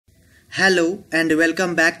Hello and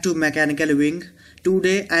welcome back to Mechanical Wing.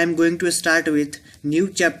 Today I am going to start with new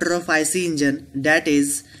chapter of IC engine, that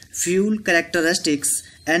is fuel characteristics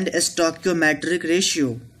and stoichiometric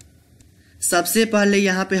ratio. सबसे पहले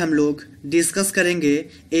यहाँ पे हम लोग discuss करेंगे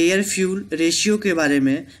air fuel ratio के बारे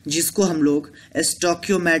में, जिसको हम लोग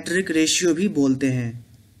स्टोइकियोमेट्रिक रेशियो भी बोलते हैं।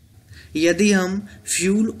 यदि हम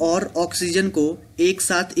फ्यूल और ऑक्सीजन को एक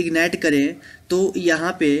साथ इग्नाइट करें तो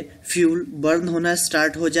यहाँ पे फ्यूल बर्न होना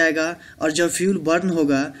स्टार्ट हो जाएगा, और जब फ्यूल बर्न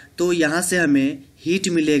होगा तो यहाँ से हमें हीट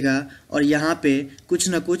मिलेगा और यहाँ पे कुछ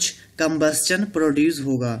न कुछ कंबस्चन प्रोड्यूस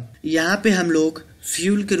होगा। यहाँ पे हम लोग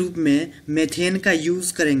फ्यूल के रूप में मेथेन का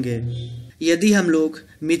यूज़ करेंगे। यदि हम लोग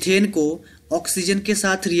मीथेन को ऑक्सीजन के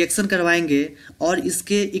साथ रिएक्शन करवाएंगे और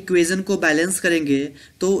इसके इक्वेशन को बैलेंस करेंगे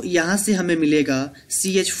तो यहाँ से हमें मिलेगा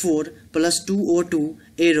CH4 + 2O2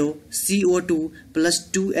 arrow CO2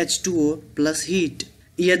 + 2H2O plus heat.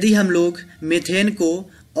 यदि हम लोग मीथेन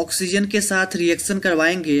को ऑक्सीजन के साथ रिएक्शन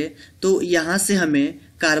करवाएंगे तो यहाँ से हमें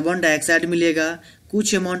कार्बन डाइऑक्साइड मिलेगा,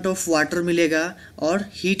 कुछ अमाउंट ऑफ वाटर मिलेगा और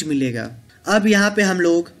हीट मिलेगा। अब यहाँ पे हम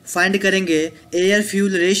लोग फाइंड करेंगे air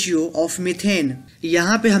fuel ratio of methane.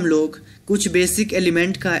 यहाँ पे हम लोग कुछ बेसिक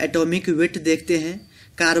एलिमेंट का एटॉमिक वेट देखते हैं।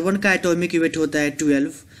 कार्बन का एटॉमिक वेट होता है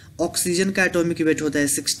 12, ऑक्सीजन का एटॉमिक वेट होता है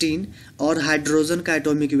 16 और हाइड्रोजन का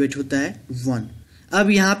एटॉमिक वेट होता है 1। अब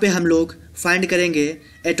यहाँ पे हम लोग फाइंड करेंगे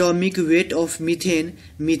atomic weight of methane.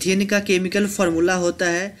 Methane का केमिकल फार्मूला होता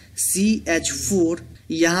है CH4।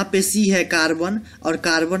 यहाँ पे C है कार्बन और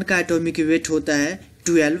कार्बन का एटॉमिक वेट होता है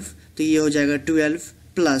 12, तो ये हो जाएगा 12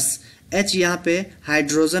 प्लस H यहाँ पे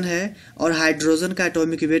हाइड्रोजन है और हाइड्रोजन का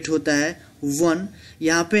एटॉमिक वेट होता है 1।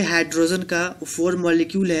 यहाँ पे हाइड्रोजन का 4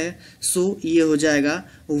 मॉलिक्यूल है, सो ये हो जाएगा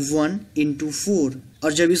 1 × 4।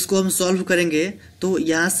 और जब इसको हम सॉल्व करेंगे तो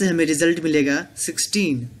यहाँ से हमें रिजल्ट मिलेगा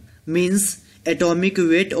 16। Means atomic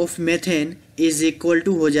weight of methane is equal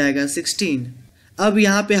to हो जाएगा 16। अब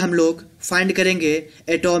यहाँ पे हम लोग फाइंड करेंगे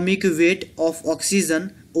atomic weight of oxygen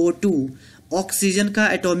O2। Oxygen का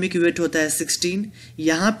एटॉमिक वेट होता है 16।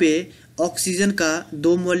 यहाँ पे ऑक्सीजन का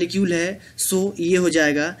 2 मॉलिक्यूल है, सो ये हो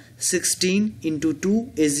जाएगा 16 × 2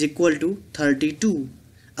 इज इक्वल टू 32।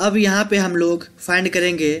 अब यहाँ पे हम लोग फाइंड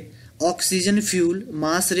करेंगे ऑक्सीजन फ्यूल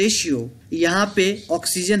मास रेशियो। यहाँ पे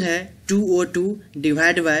ऑक्सीजन है 2O2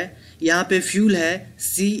 डिवाइड बाय यहाँ पे फ्यूल है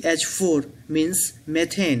CH4 मीन्स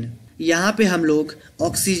मेथेन। यहाँ पे हम लोग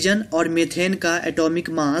ऑक्सीजन और मेथेन का एटॉमिक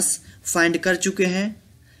मास फाइंड कर चुके हैं।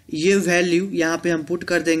 ये वैल्यू यहाँ पे हम पुट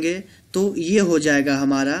कर देंगे तो ये हो जाएगा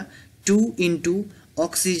हमारा 2 ×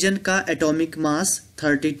 ऑक्सीजन का atomic mass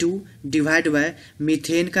 32 divide by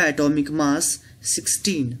methane का एटॉमिक मास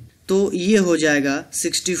 16, तो ये हो जाएगा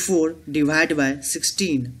 64 डिवाइड बाय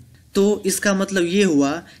 16। तो इसका मतलब ये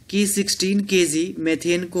हुआ कि 16 kg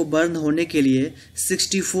मेथेन को बर्न होने के लिए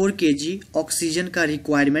 64 kg ऑक्सीजन का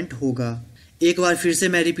रिक्वायरमेंट होगा। एक बार फिर से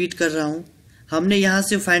मैं रिपीट कर रहा हूँ। हमने यहाँ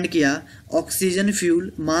से फाइंड किया ऑक्सीजन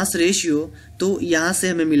फ्यूल मास रेशियो, तो यहाँ से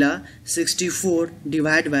हमें मिला 64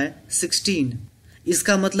 डिवाइड बाय 16।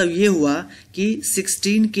 इसका मतलब ये हुआ कि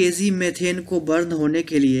 16 kg मेथेन को बर्न होने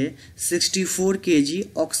के लिए 64 kg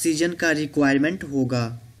ऑक्सीजन का रिक्वायरमेंट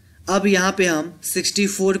होगा। अब यहाँ पे हम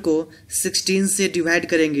 64 को 16 से डिवाइड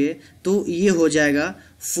करेंगे तो ये हो जाएगा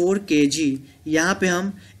 4 kg। यहाँ पे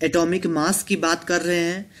हम एटॉमिक मास की बात कर रहे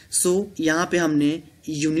हैं, सो यहाँ पे हमने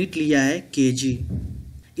यूनिट लिया है kg।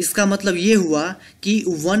 इसका मतलब ये हुआ कि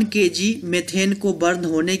 1 kg मेथेन को बर्न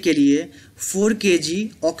होने के लिए 4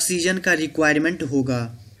 kg ऑक्सीजन का रिक्वायरमेंट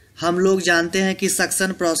होगा। हम लोग जानते हैं कि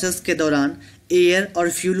सक्शन प्रोसेस के दौरान एयर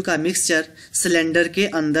और फ्यूल का मिक्सचर सिलेंडर के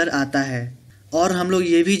अंदर आता है, और हम लोग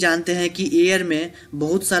ये भी जानते हैं कि एयर में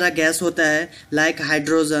बहुत सारा गैस होता है लाइक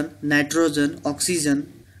हाइड्रोजन, नाइट्रोजन, ऑक्सीजन।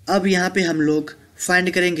 अब यहाँ पे हम लोग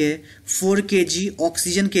फाइंड करेंगे 4 kg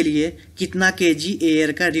ऑक्सीजन के लिए कितना kg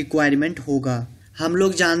एयर का रिक्वायरमेंट होगा। हम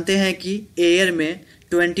लोग जानते हैं कि एयर में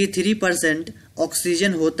 23%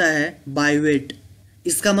 ऑक्सीजन होता है बाय वेट।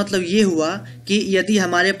 इसका मतलब ये हुआ कि यदि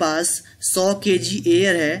हमारे पास 100 kg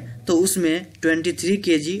एयर है तो उसमें 23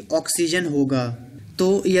 kg ऑक्सीजन होगा।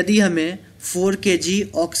 तो यदि हमें 4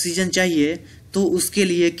 kg ऑक्सीजन चाहिए तो उसके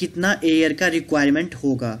लिए कितना एयर का रिक्वायरमेंट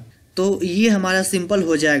होगा। तो ये हमारा सिंपल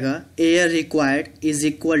हो जाएगा air required is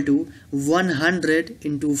equal to 100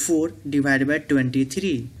 × 4 divide by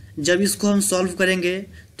 23। जब इसको हम सॉल्व करेंगे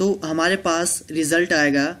तो हमारे पास रिजल्ट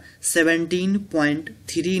आएगा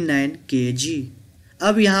 17.39 kg।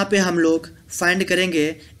 अब यहाँ पे हम लोग फाइंड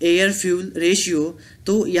करेंगे एयर फ्यूल रेशियो।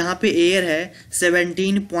 तो यहाँ पे एयर है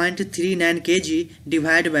 17.39 kg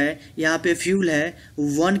डिवाइड बाय यहाँ पे फ्यूल है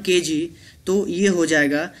 1 kg, तो ये हो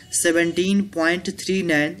जाएगा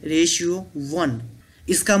 17.39 रेशियो 1।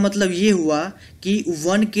 इसका मतलब ये हुआ कि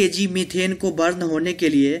 1 kg मीथेन को बर्न होने के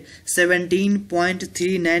लिए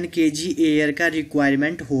 17.39 kg एयर का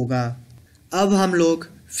रिक्वायरमेंट होगा। अब हम लोग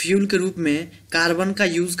फ्यूल के रूप में कार्बन का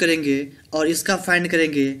यूज़ करेंगे और इसका फाइंड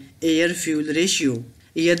करेंगे एयर फ्यूल रेशियो।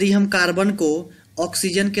 यदि हम कार्बन को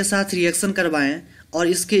ऑक्सीजन के साथ रिएक्शन करवाएं और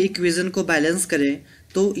इसके इक्वेशन को बैलेंस करें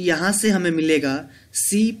तो यहाँ से हमें मिलेगा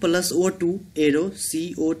C+O2 arrow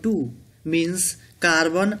CO2 means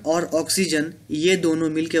carbon और ऑक्सीजन ये दोनों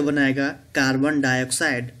मिलकर बनाएगा कार्बन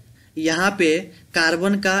डाइऑक्साइड। यहाँ पे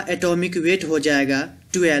कार्बन का एटॉमिक वेट हो जाएगा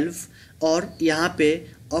 12 और यहाँ पे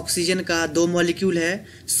ऑक्सीजन का 2 मॉलिक्यूल है,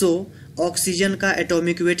 सो ऑक्सीजन का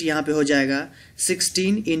एटॉमिक वेट यहाँ पे हो जाएगा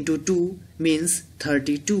 16 × 2 मीन्स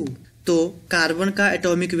 32। तो कार्बन का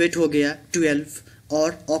एटॉमिक वेट हो गया 12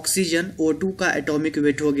 और ऑक्सीजन O2 का एटॉमिक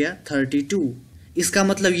वेट हो गया 32। इसका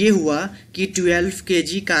मतलब ये हुआ कि 12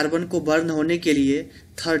 kg कार्बन को बर्न होने के लिए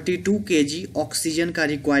 32 kg ऑक्सीजन का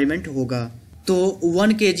रिक्वायरमेंट होगा। तो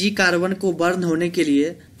 1 kg कार्बन को बर्न होने के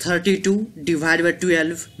लिए 32 divide by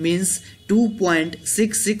 12 means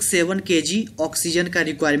 2.667 kg oxygen का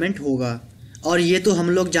रिक्वायरमेंट होगा। और ये तो हम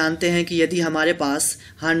लोग जानते हैं कि यदि हमारे पास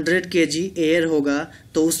 100 kg एयर होगा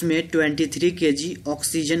तो उसमें 23 kg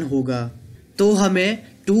ऑक्सीजन होगा। तो हमें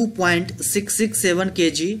 2.667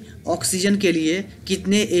 kg ऑक्सीजन के लिए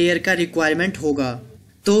कितने एयर का रिक्वायरमेंट होगा।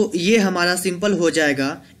 तो ये हमारा सिंपल हो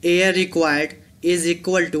जाएगा air required is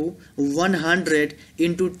equal to 100 ×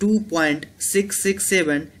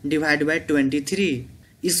 2.667 divide by 23।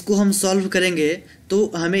 इसको हम सॉल्व करेंगे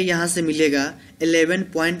तो हमें यहाँ से मिलेगा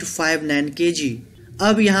 11.59 kg।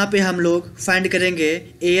 अब यहाँ पे हम लोग फाइंड करेंगे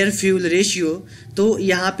एयर फ्यूल रेशियो। तो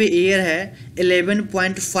यहाँ पे एयर है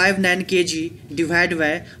 11.59 kg डिवाइड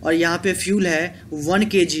बाय और यहाँ पे फ्यूल है 1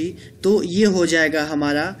 kg, तो ये हो जाएगा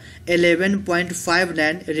हमारा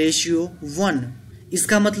 11.59 रेशियो 1।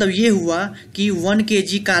 इसका मतलब ये हुआ कि 1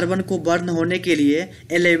 kg कार्बन को बर्न होने के लिए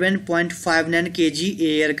 11.59 kg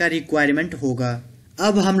एयर का रिक्वायरमेंट होगा।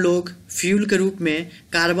 अब हम लोग फ्यूल के रूप में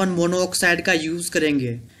कार्बन मोनोऑक्साइड का यूज़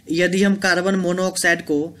करेंगे। यदि हम कार्बन मोनोऑक्साइड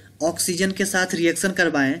को ऑक्सीजन के साथ रिएक्शन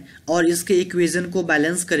करवाएं और इसके इक्वेशन को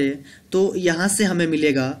बैलेंस करें तो यहाँ से हमें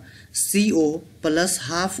मिलेगा CO +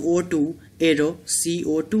 ½ O2 एरो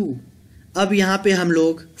CO2। अब यहाँ पे हम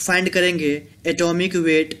लोग फाइंड करेंगे atomic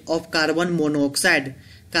weight of carbon monoxide.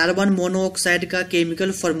 Carbon monoxide का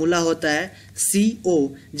केमिकल फार्मूला होता है CO,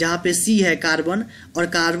 जहाँ पे C है कार्बन और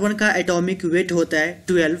कार्बन का एटॉमिक वेट होता है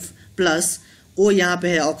 12 प्लस O यहाँ पे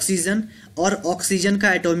है ऑक्सीजन और ऑक्सीजन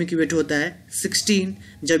का एटॉमिक वेट होता है 16।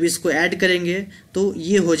 जब इसको ऐड करेंगे तो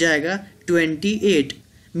ये हो जाएगा 28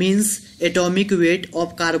 means atomic weight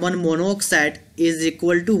of carbon monoxide is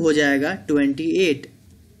equal to हो जाएगा 28।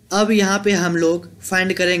 अब यहाँ पे हम लोग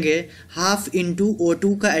फाइंड करेंगे ½ ×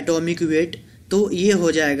 O2 का एटॉमिक वेट, तो ये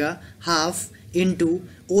हो जाएगा ½ ×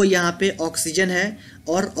 O यहाँ पे ऑक्सीजन है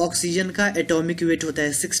और ऑक्सीजन का एटॉमिक वेट होता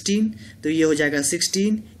है 16, तो ये हो जाएगा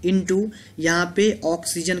 16 × यहाँ पे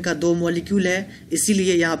ऑक्सीजन का 2 मॉलिक्यूल है,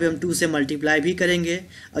 इसीलिए यहाँ पे हम 2 से मल्टीप्लाई भी करेंगे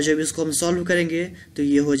और जब इसको हम सॉल्व करेंगे तो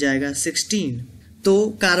ये हो जाएगा 16। तो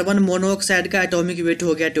कार्बन मोनोऑक्साइड का एटॉमिक वेट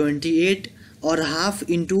हो गया 28 और ½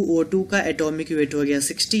 × O2 का एटॉमिक वेट हो गया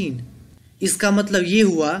 16। इसका मतलब ये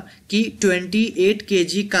हुआ कि 28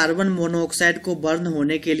 kg कार्बन मोनोऑक्साइड को बर्न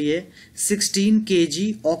होने के लिए 16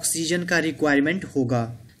 kg ऑक्सीजन का रिक्वायरमेंट होगा।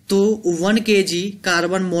 तो 1 kg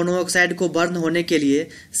कार्बन मोनोऑक्साइड को बर्न होने के लिए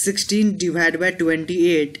 16 divide by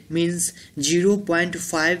 28 means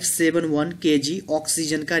 0.571 kg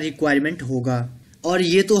oxygen का रिक्वायरमेंट होगा। और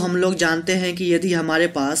ये तो हम लोग जानते हैं कि यदि हमारे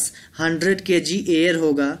पास 100 kg एयर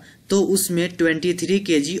होगा तो उसमें 23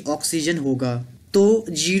 kg ऑक्सीजन होगा। तो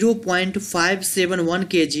 0.571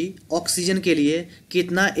 kg ऑक्सीजन के लिए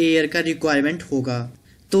कितना एयर का रिक्वायरमेंट होगा।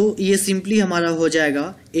 तो ये सिंपली हमारा हो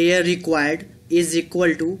जाएगा air required is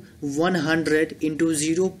equal to 100 ×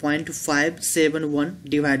 0.571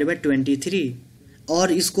 divide by 23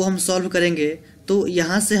 और इसको हम सॉल्व करेंगे तो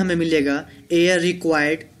यहाँ से हमें मिलेगा air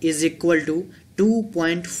required is equal to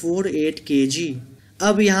 2.48 kg।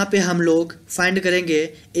 अब यहाँ पे हम लोग फाइंड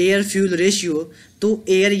करेंगे एयर फ्यूल रेशियो। तो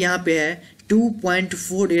एयर यहाँ पे है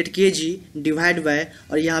 2.48 kg डिवाइड बाय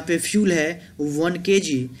और यहाँ पे फ्यूल है 1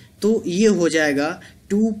 kg, तो ये हो जाएगा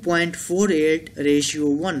 2.48 रेशियो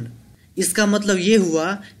 1। इसका मतलब ये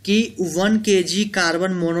हुआ कि 1 kg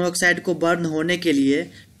कार्बन मोनोऑक्साइड को बर्न होने के लिए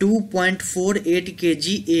 2.48 kg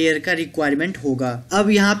एयर का रिक्वायरमेंट होगा। अब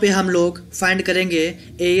यहाँ पे हम लोग फाइंड करेंगे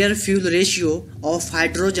air fuel ratio of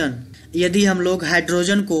hydrogen. यदि हम लोग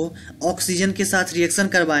हाइड्रोजन को ऑक्सीजन के साथ रिएक्शन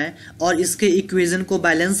करवाएं और इसके इक्वेशन को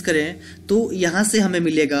बैलेंस करें तो यहाँ से हमें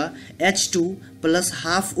मिलेगा H2 +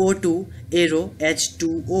 ½ O2 एरो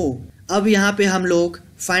H2O। अब यहाँ पे हम लोग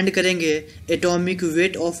फाइंड करेंगे atomic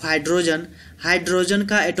weight of hydrogen. Hydrogen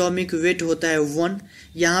का एटॉमिक वेट होता है 1।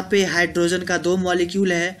 यहाँ पे हाइड्रोजन का 2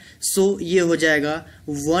 मॉलिक्यूल है, सो ये हो जाएगा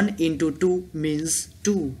 1 × 2 मीन्स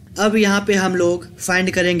 2। अब यहाँ पे हम लोग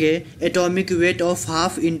फाइंड करेंगे atomic weight of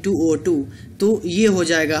half into O2, तो ये हो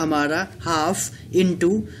जाएगा हमारा हाफ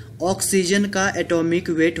इंटू ऑक्सीजन का एटॉमिक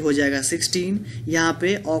वेट हो जाएगा 16। यहाँ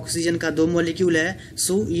पे ऑक्सीजन का 2 मॉलिक्यूल है,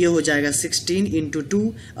 सो ये हो जाएगा 16 ×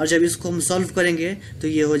 2, और जब इसको हम सॉल्व करेंगे तो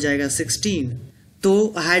ये हो जाएगा 16।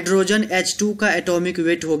 तो हाइड्रोजन H2 का एटॉमिक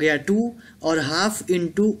वेट हो गया 2 और हाफ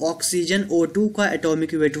इंटू ऑक्सीजन O2 का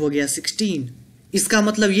एटॉमिक वेट हो गया 16। इसका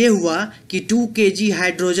मतलब ये हुआ कि 2 kg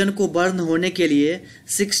हाइड्रोजन को बर्न होने के लिए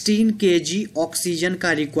 16 kg ऑक्सीजन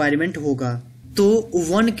का रिक्वायरमेंट होगा। तो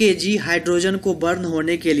 1 kg हाइड्रोजन को बर्न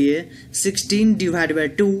होने के लिए 16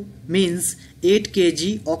 / 2 मीन्स 8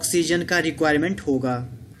 kg ऑक्सीजन का रिक्वायरमेंट होगा।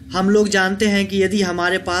 हम लोग जानते हैं कि यदि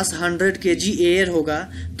हमारे पास 100 kg एयर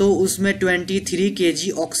होगा तो उसमें 23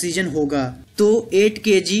 kg ऑक्सीजन होगा। तो 8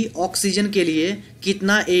 kg ऑक्सीजन के लिए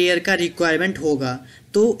कितना एयर का रिक्वायरमेंट होगा?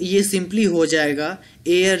 तो ये सिंपली हो जाएगा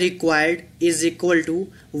air required is equal to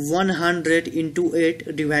 100 × 8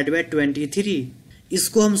 / 23।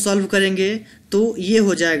 इसको हम सॉल्व करेंगे तो ये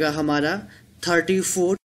हो जाएगा हमारा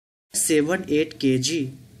 3478 kg।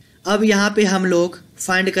 अब यहाँ पे हम लोग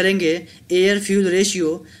फाइंड करेंगे एयर फ्यूल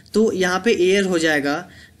रेशियो, तो यहाँ पे एयर हो जाएगा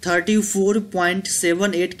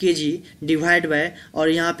 34.78 kg डिवाइड बाय, और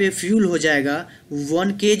यहाँ पे फ्यूल हो जाएगा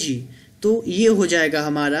 1 kg, तो ये हो जाएगा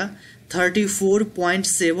हमारा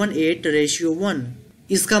 34.78 रेशियो 1।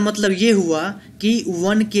 इसका मतलब ये हुआ कि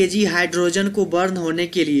 1 kg हाइड्रोजन को बर्न होने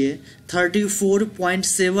के लिए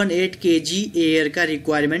 34.78 kg एयर का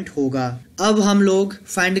रिक्वायरमेंट होगा। अब हम लोग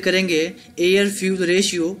फाइंड करेंगे air fuel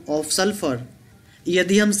ratio of sulphur.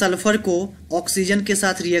 यदि हम सल्फर को ऑक्सीजन के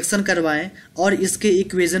साथ रिएक्शन करवाएं और इसके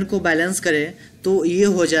इक्वेशन को बैलेंस करें तो ये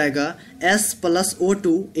हो जाएगा S +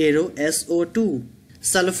 O2 arrow SO2।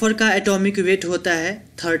 Sulphur का एटॉमिक वेट होता है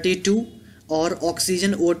 32 और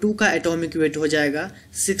ऑक्सीजन O2 का एटॉमिक वेट हो जाएगा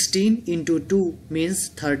 16 × 2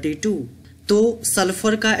 मीन्स 32। तो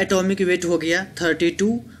सल्फर का एटॉमिक वेट हो गया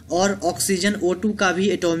 32 और ऑक्सीजन O2 का भी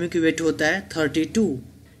एटॉमिक वेट होता है 32।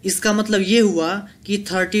 इसका मतलब ये हुआ कि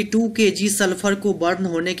 32 kg सल्फर को बर्न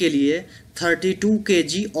होने के लिए 32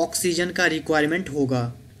 kg ऑक्सीजन का रिक्वायरमेंट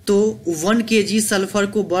होगा। तो 1 kg सल्फर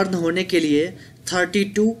को बर्न होने के लिए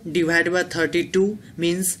 32 / 32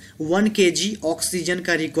 मीन्स 1 kg ऑक्सीजन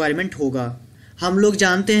का रिक्वायरमेंट होगा। हम लोग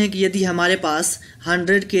जानते हैं कि यदि हमारे पास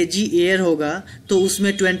 100 kg एयर होगा तो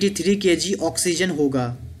उसमें 23 kg ऑक्सीजन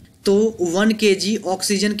होगा। तो 1 kg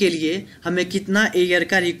ऑक्सीजन के लिए हमें कितना एयर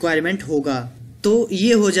का रिक्वायरमेंट होगा? तो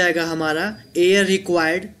ये हो जाएगा हमारा air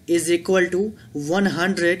required is equal to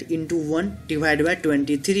 100 × 1 divide by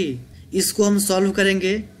 23। इसको हम सॉल्व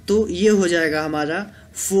करेंगे तो ये हो जाएगा हमारा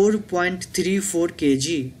 4.34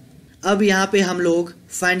 kg। अब यहाँ पे हम लोग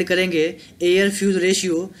फाइंड करेंगे एयर फ्यूल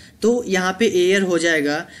रेशियो, तो यहाँ पे एयर हो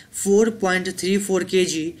जाएगा 4.34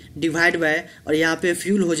 kg डिवाइड बाय, और यहाँ पे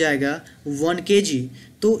फ्यूल हो जाएगा 1 kg,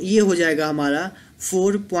 तो ये हो जाएगा हमारा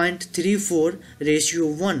 4.34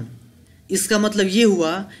 रेशियो 1। इसका मतलब ये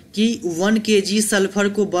हुआ कि 1 kg सल्फर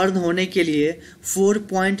को बर्न होने के लिए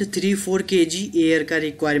 4.34 kg एयर का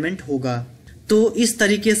रिक्वायरमेंट होगा। तो इस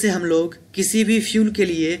तरीके से हम लोग किसी भी फ्यूल के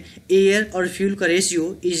लिए एयर और फ्यूल का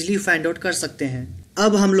रेशियो इजीली फाइंड आउट कर सकते हैं।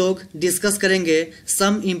 अब हम लोग डिस्कस करेंगे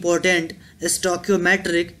some important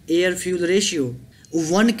stoichiometric air fuel ratio.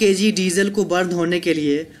 1 kg diesel को बर्न होने के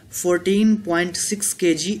लिए 14.6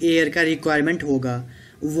 kg एयर का रिक्वायरमेंट होगा।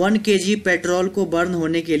 1 kg पेट्रोल को बर्न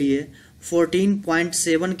होने के लिए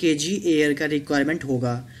 14.7 kg एयर का रिक्वायरमेंट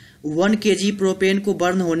होगा। 1 kg प्रोपेन को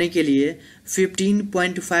बर्न होने के लिए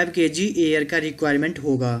 15.5 kg एयर का रिक्वायरमेंट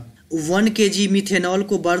होगा। 1 kg मिथेनॉल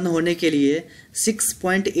को बर्न होने के लिए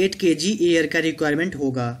 6.8 kg एयर का रिक्वायरमेंट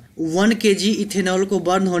होगा। 1 kg इथेनॉल को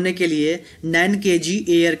बर्न होने के लिए 9 kg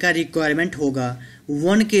एयर का रिक्वायरमेंट होगा।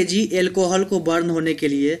 1 kg एल्कोहल को बर्न होने के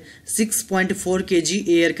लिए 6.4 kg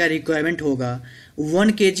एयर का रिक्वायरमेंट होगा।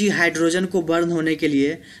 1 kg हाइड्रोजन को बर्न होने के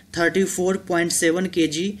लिए 34.7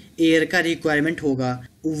 kg एयर का रिक्वायरमेंट होगा।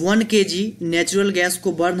 1 kg नेचुरल गैस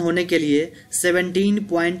को बर्न होने के लिए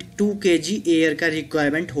 17.2 kg एयर का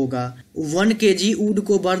रिक्वायरमेंट होगा। 1 kg वुड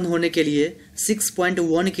को बर्न होने के लिए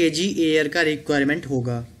 6.1 kg एयर का रिक्वायरमेंट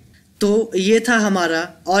होगा। तो ये था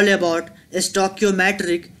हमारा all about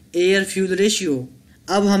stoichiometric air fuel ratio.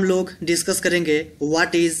 अब हम लोग डिस्कस करेंगे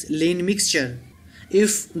what is lean mixture.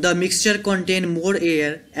 If the mixture contain more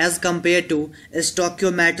air as compared to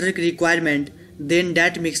stoichiometric requirement, then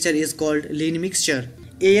that mixture is called lean mixture.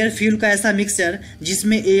 Air fuel का ऐसा mixture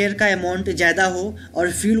जिसमें air का amount ज़्यादा हो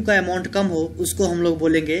और फ्यूल का अमाउंट कम हो उसको हम लोग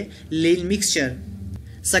बोलेंगे लीन मिक्सचर।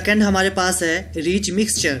 सेकेंड हमारे पास है rich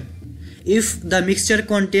mixture. If the mixture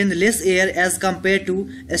contain less air as compared to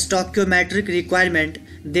stoichiometric requirement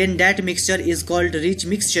then that mixture is called rich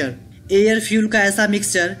mixture. Air fuel का ऐसा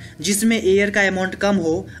मिक्सचर जिसमें एयर का अमाउंट कम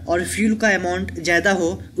हो और फ्यूल का अमाउंट ज़्यादा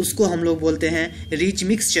हो उसको हम लोग बोलते हैं रिच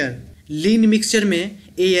मिक्सचर। लीन मिक्सचर में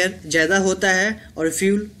एयर ज़्यादा होता है और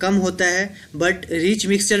फ्यूल कम होता है, बट रिच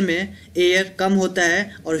मिक्सचर में एयर कम होता है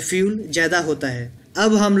और फ्यूल ज़्यादा होता है।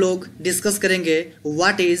 अब हम लोग डिस्कस करेंगे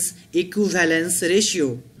what is equivalence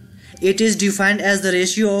ratio. It is defined as the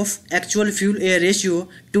ratio of actual fuel-air ratio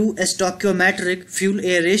to stoichiometric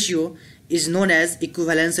fuel-air ratio is known as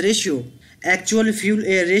equivalence ratio. Actual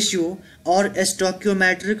fuel-air ratio और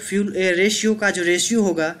stoichiometric fuel-air ratio का जो रेशियो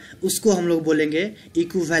होगा उसको हम लोग बोलेंगे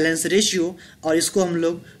equivalence ratio और इसको हम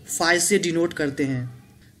लोग phi से डिनोट करते हैं।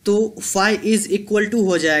 तो phi इज इक्वल टू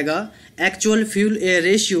हो जाएगा actual fuel air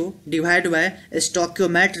ratio divide by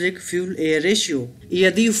stoichiometric fuel air ratio.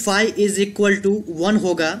 यदि phi इज इक्वल टू 1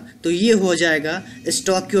 होगा तो ये हो जाएगा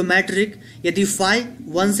स्टोइकियोमेट्रिक, यदि phi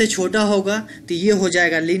 1 से छोटा होगा तो ये हो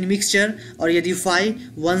जाएगा लीन मिक्सचर और यदि phi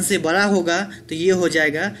 1 से बड़ा होगा तो ये हो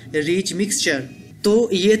जाएगा रिच मिक्सचर। तो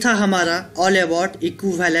ये था हमारा ऑल अबाउट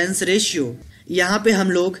इक्विवेलेंस रेशियो। यहाँ पे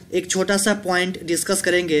हम लोग एक छोटा सा पॉइंट डिस्कस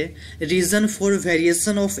करेंगे, reason for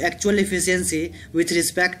variation of actual efficiency with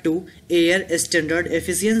respect to air standard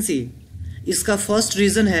efficiency. इसका फर्स्ट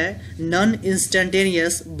रीजन है non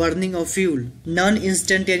instantaneous burning of fuel. Non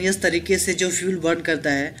instantaneous तरीके से जो फ्यूल बर्न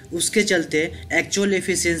करता है उसके चलते एक्चुअल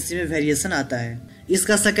एफिशिएंसी में वेरिएशन आता है।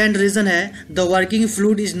 इसका सेकेंड रीजन है the working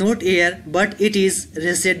fluid is not air but it is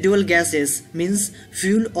residual gases, means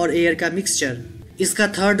fuel और एयर का मिक्सचर। इसका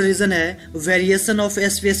थर्ड रीजन है variation of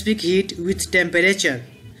specific heat with temperature.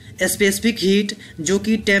 Specific heat जो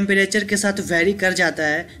कि टेम्परेचर के साथ वेरी कर जाता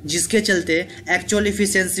है जिसके चलते एक्चुअल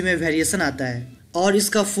एफिशिएंसी में वेरिएशन आता है। और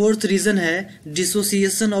इसका फोर्थ रीजन है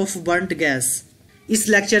डिसोसिएशन ऑफ बर्न्ट गैस। इस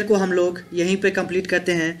लेक्चर को हम लोग यहीं पे कंप्लीट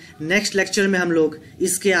करते हैं। नेक्स्ट लेक्चर में हम लोग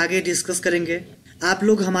इसके आगे डिस्कस करेंगे। आप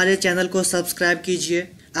लोग हमारे चैनल को सब्सक्राइब कीजिए।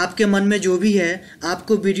 आपके मन में जो भी है,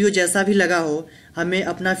 आपको वीडियो जैसा भी लगा हो, हमें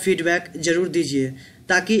अपना फीडबैक ज़रूर दीजिए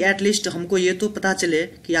ताकि एटलीस्ट हमको ये तो पता चले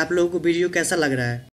कि आप लोगों को वीडियो कैसा लग रहा है।